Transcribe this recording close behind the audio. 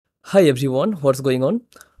Hi everyone, what's going on?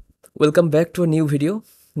 Welcome back to a new video.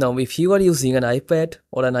 Now, if you are using an iPad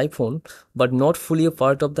or an iPhone but not fully a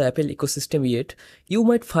part of the Apple ecosystem yet, you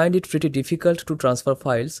might find it pretty difficult to transfer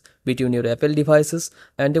files between your Apple devices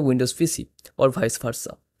and a Windows PC or vice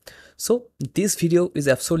versa. So, this video is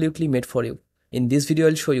absolutely made for you. In this video,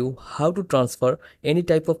 I'll show you how to transfer any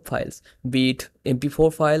type of files, be it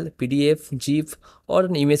MP4 file, PDF, GIF, or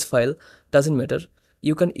an image file, doesn't matter.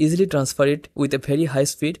 You can easily transfer it with a very high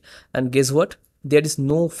speed, and guess what? There is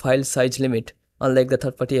no file size limit, unlike the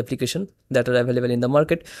third-party application that are available in the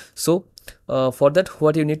market. So, for that,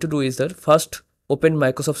 what you need to do is that first open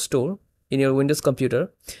Microsoft Store in your Windows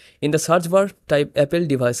computer. In the search bar, type Apple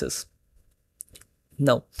devices.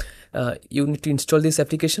 Now, you need to install this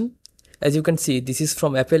application. As you can see, this is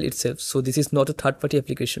from Apple itself, so this is not a third-party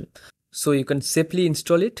application. So you can safely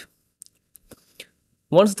install it.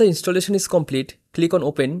 Once the installation is complete, click on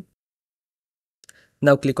open.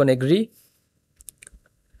 Now click on agree.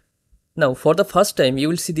 Now for the first time, you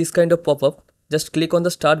will see this kind of pop-up. Just click on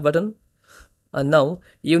the start button. And now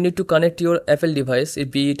you need to connect your Apple device,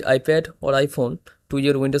 be it iPad or iPhone, to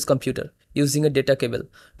your Windows computer using a data cable.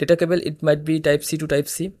 Data cable, it might be type C to type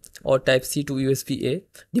C or type C to USB-A,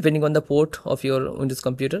 depending on the port of your Windows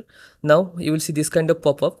computer. Now you will see this kind of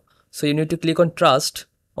pop-up. So you need to click on trust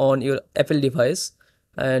on your Apple device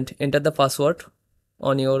and enter the password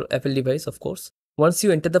on your Apple device, of course. Once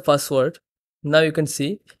you enter the password, now you can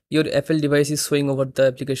see your Apple device is showing over the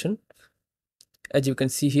application, as you can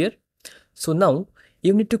see here. So now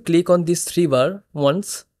you need to click on this three bar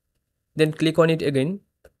once, then click on it again,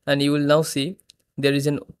 and you will now see there is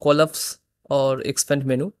an collapse or expand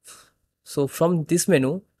menu. So from this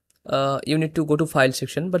menu, you need to go to file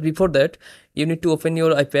section, but before that you need to open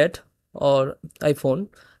your iPad or iPhone,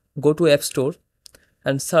 go to App Store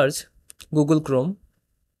and search Google Chrome.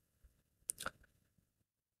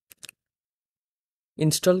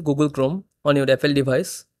 Install Google Chrome on your Apple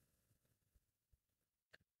device.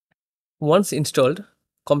 Once installed,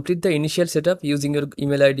 complete the initial setup using your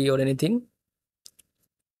email ID or anything.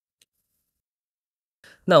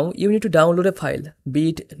 Now you need to download a file, be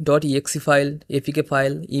it .exe file, APK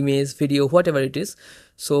file, image, video, whatever it is.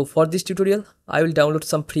 So for this tutorial, I will download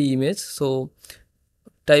some free image. So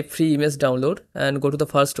type free image download and go to the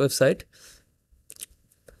first website.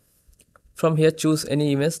 From here, choose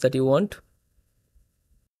any image that you want.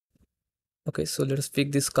 Okay, so let us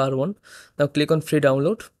pick this car one. Now click on free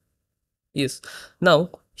download. Yes. Now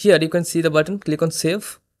here you can see the button, click on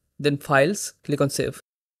save, then files, click on save.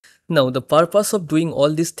 Now the purpose of doing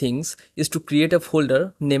all these things is to create a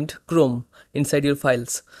folder named Chrome inside your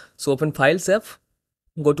files. So open Files app,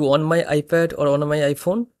 go to on my iPad or on my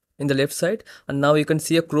iPhone in the left side, and now you can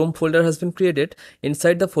see a Chrome folder has been created.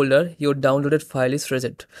 Inside the folder, your downloaded file is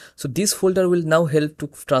present. So this folder will now help to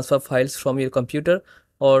transfer files from your computer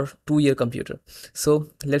or to your computer.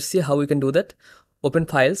 So let's see how we can do that. Open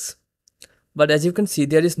Files, but as you can see,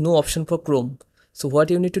 there is no option for Chrome. So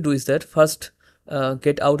what you need to do is that first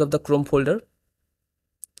get out of the Chrome folder.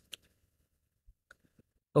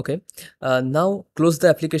 Okay, now close the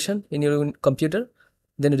application in your computer,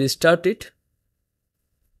 then restart it.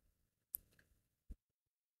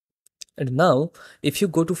 And now if you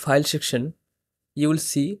go to file section, you will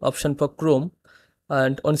see option for Chrome,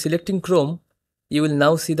 and on selecting Chrome, you will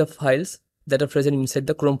now see the files that are present inside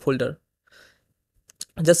the Chrome folder.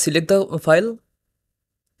 Just select the file,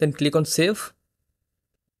 then click on save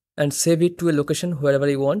and save it to a location wherever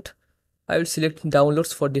you want. I will select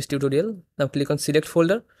downloads for this tutorial. Now click on select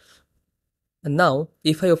folder. And now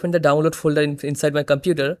if I open the download folder inside my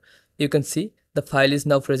computer, you can see the file is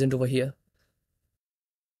now present over here.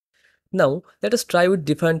 Now let us try with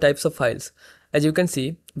different types of files. As you can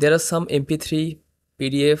see, there are some MP3,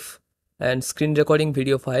 PDF and screen recording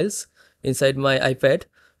video files inside my iPad.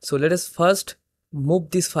 So let us first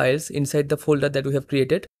move these files inside the folder that we have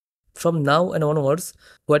created. From now and onwards,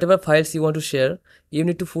 whatever files you want to share, you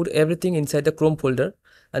need to put everything inside the Chrome folder,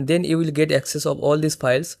 and then you will get access of all these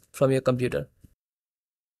files from your computer.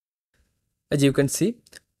 As you can see,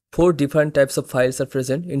 4 different types of files are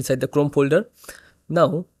present inside the Chrome folder.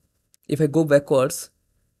 Now, if I go backwards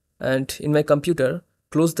and in my computer,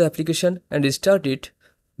 close the application and restart it,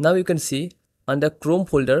 now you can see under Chrome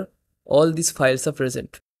folder, all these files are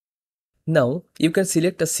present. Now you can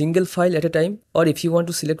select a single file at a time, or if you want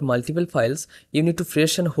to select multiple files, you need to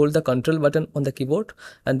press and hold the control button on the keyboard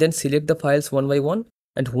and then select the files one by one.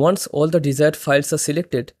 And once all the desired files are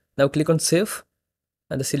selected, now click on save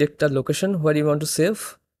and select the location where you want to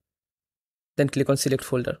save, then click on select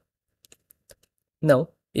folder. Now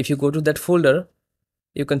if you go to that folder,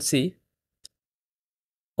 you can see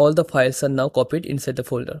all the files are now copied inside the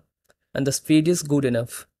folder. and the speed is good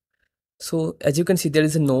enough. So as you can see, there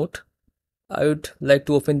is a note. I would like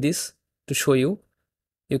to open this to show you.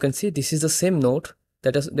 You can see this is the same note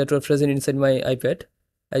that was present inside my iPad,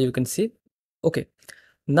 as you can see. Okay,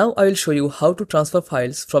 now I will show you how to transfer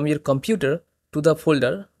files from your computer to the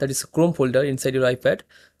folder, that is Chrome folder inside your iPad.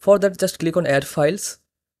 For that, just click on add files,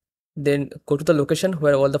 then go to the location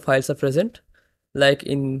where all the files are present. Like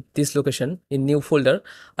in this location, in new folder,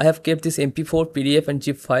 I have kept this mp4, pdf and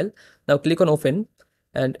zip file. Now click on open,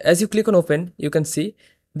 and as you click on open, you can see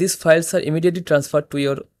these files are immediately transferred to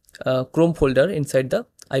your Chrome folder inside the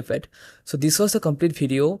iPad. So this was a complete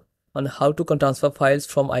video on how to transfer files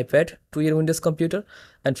from iPad to your Windows computer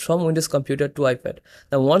and from Windows computer to iPad.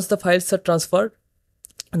 Now once the files are transferred,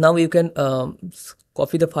 now you can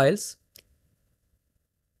copy the files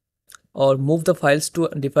or move the files to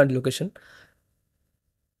a different location.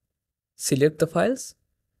 Select the files,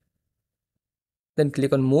 then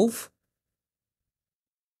click on move,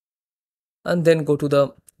 and then go to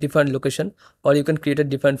the different location, or you can create a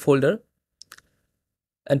different folder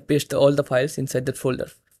and paste all the files inside that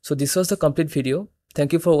folder. So this was the complete video.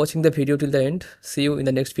 Thank you for watching the video till the end. See you in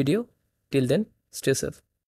the next video. Till then, stay safe.